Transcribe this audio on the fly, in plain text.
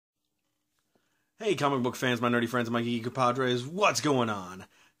Hey comic book fans, my nerdy friends, and my geeky compadres, what's going on?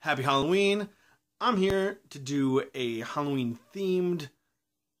 Happy Halloween! I'm here to do a Halloween themed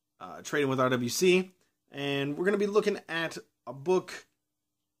Tradin With RWC, and we're going to be looking at a book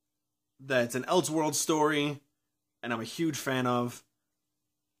that's an Elseworld story, and I'm a huge fan of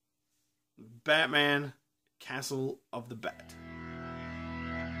Batman, Castle of the Bat.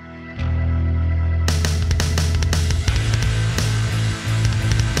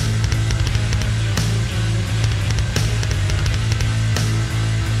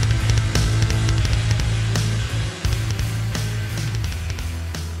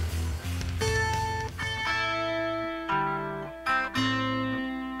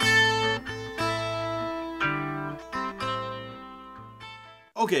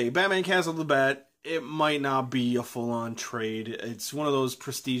 Okay, Batman Castle of the Bat, it might not be a full-on trade. It's one of those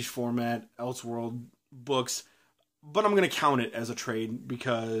prestige format Elseworld books, but I'm going to count it as a trade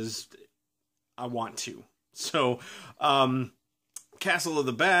because I want to. So, Castle of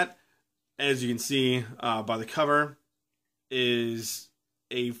the Bat, as you can see by the cover, is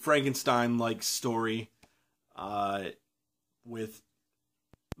a Frankenstein-like story with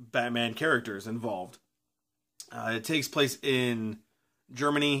Batman characters involved. It takes place in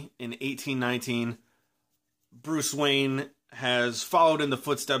Germany in 1819. Bruce Wayne has followed in the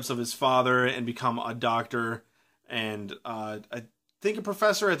footsteps of his father and become a doctor and I think a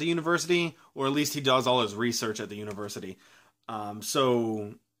professor at the university, or at least he does all his research at the university.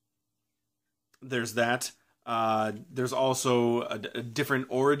 So there's that. There's also a different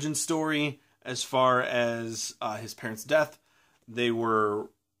origin story as far as his parents' death. They were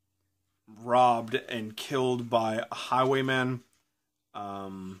robbed and killed by a highwayman.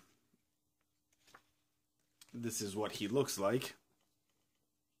 This is what he looks like.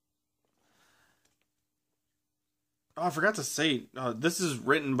 Oh, I forgot to say, this is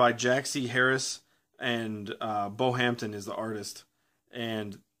written by Jack C. Harris, and Bo Hampton is the artist.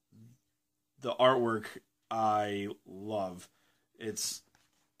 And the artwork I love. It's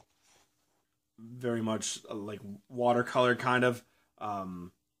very much like watercolor kind of.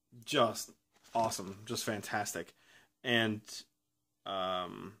 Just awesome. Just fantastic. And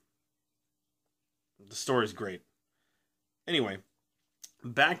the story's great. Anyway,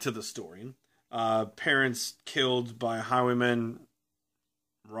 back to the story. Parents killed by highwaymen,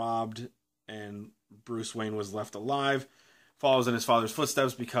 robbed, and Bruce Wayne was left alive. Follows in his father's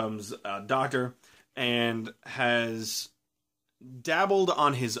footsteps, becomes a doctor, and has dabbled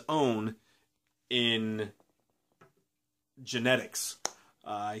on his own in genetics.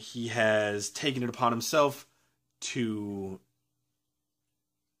 He has taken it upon himself to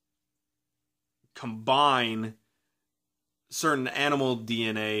combine certain animal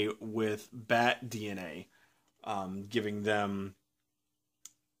DNA with bat DNA, giving them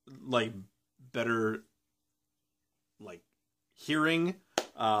like better like hearing,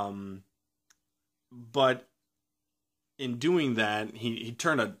 but in doing that he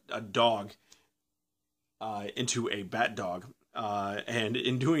turned a dog into a bat dog, and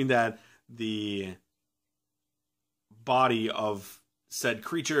in doing that the body of said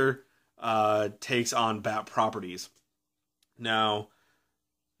creature takes on bat properties. Now,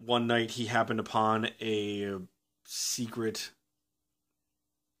 one night he happened upon a secret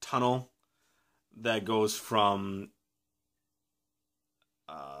tunnel that goes from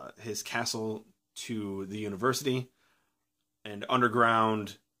his castle to the university, and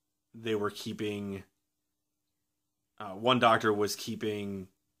underground they were keeping one doctor was keeping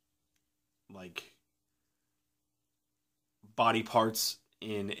like body parts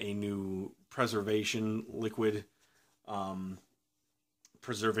in a new preservation liquid,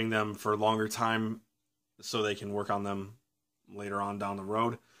 preserving them for a longer time so they can work on them later on down the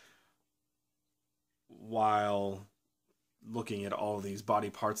road, while looking at all of these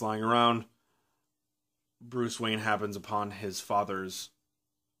body parts lying around. Bruce Wayne happens upon his father's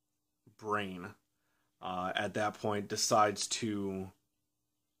brain. At that point decides to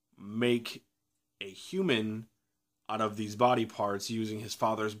make a human out of these body parts using his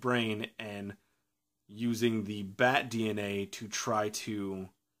father's brain and using the bat DNA to try to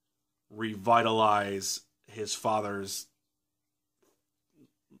revitalize his father's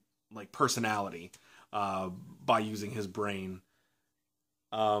like personality by using his brain.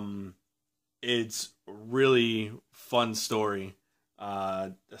 It's really fun story,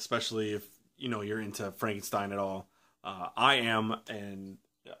 especially if you're into Frankenstein at all. I am, and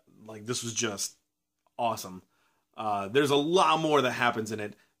like this was just awesome. There's a lot more that happens in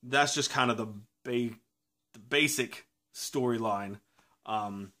it. That's just kind of the basic storyline.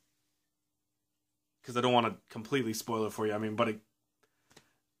 Because I don't want to completely spoil it for you. I mean, but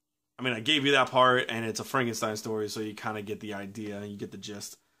I mean, I gave you that part, and it's a Frankenstein story, so you kind of get the idea, you get the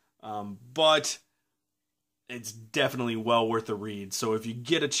gist. But it's definitely well worth the read. So if you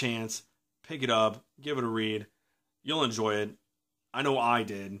get a chance, pick it up, give it a read. You'll enjoy it. I know I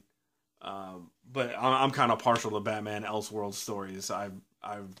did. But I'm kind of partial to Batman Elseworld stories. I've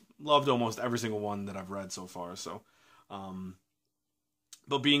loved almost every single one that I've read so far. So,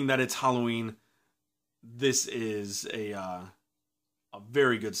 but being that it's Halloween, this is a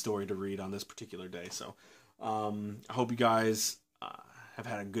very good story to read on this particular day. So, I hope you guys have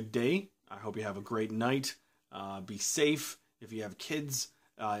had a good day. I hope you have a great night. Be safe. If you have kids,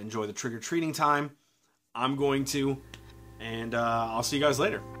 enjoy the trick-or-treating time. I'm going to, and I'll see you guys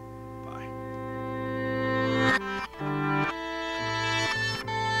later.